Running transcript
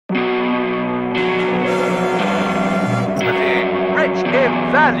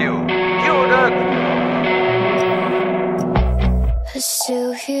add value. You done. I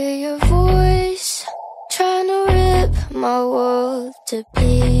still hear your voice, trying to rip my world to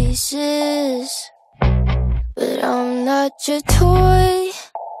pieces. But I'm not your toy.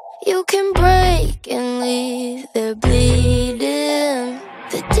 You can break and leave there bleeding.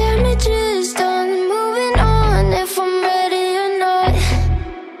 The damage is done, moving on if I'm ready or not.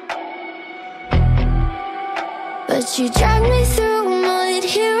 But you dragged me through mud,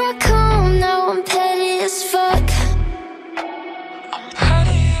 here I come, now I'm petty as fuck. I'm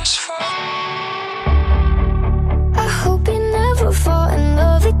petty as fuck. I hope you never fall in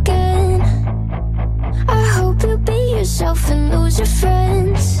love again. I hope you be yourself and lose your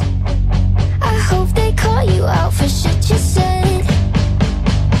friends. I hope they call you out for shit you said.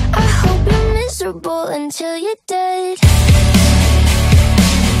 I hope you're miserable until you're dead.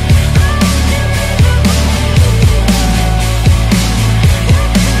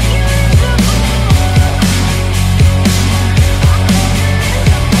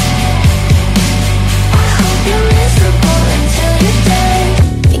 I hope you're miserable until you're dead.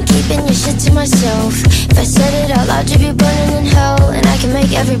 Been keeping your shit to myself. If I said it out loud, you'd be burning in hell. And I can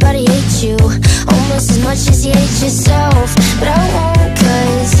make everybody hate you almost as much as you hate yourself. But I won't,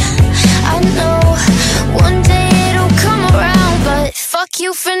 cause I know one day it'll come around. But fuck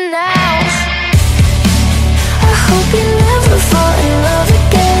you for now. I hope you never fall in love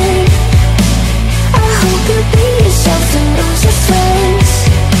again. I hope you be yourself and lose your friends.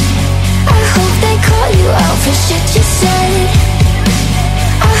 I hope they call you out for shit you said.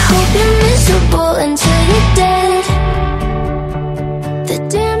 I hope you're miserable until you're dead. The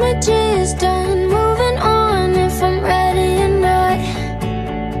damage is done, moving on if I'm ready or not.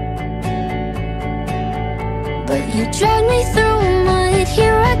 But you dragged me through mud,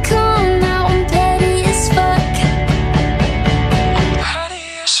 here I come, now I'm petty as fuck. I'm petty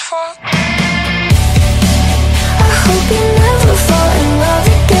as fuck. I hope you never fall in love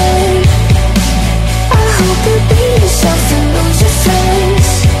again. I hope you be yourself and lose your friends.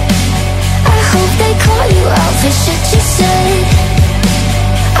 I hope they call you out for shit you said.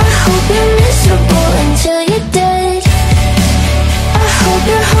 I hope you're miserable until you're dead. I hope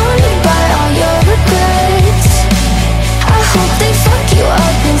you're haunted by all your regrets. I hope they fuck you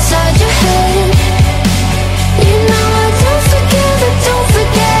up inside your head. You know I don't forgive but don't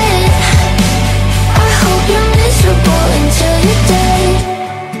forget. I hope you're miserable until you're dead.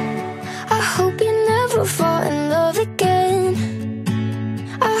 I hope you never fall in love again.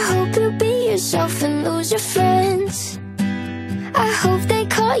 I hope you be yourself and lose your friends. I hope they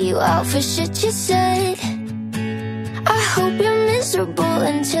call you out for shit you said. I hope you're miserable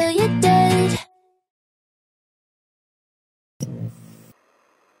until you're dead.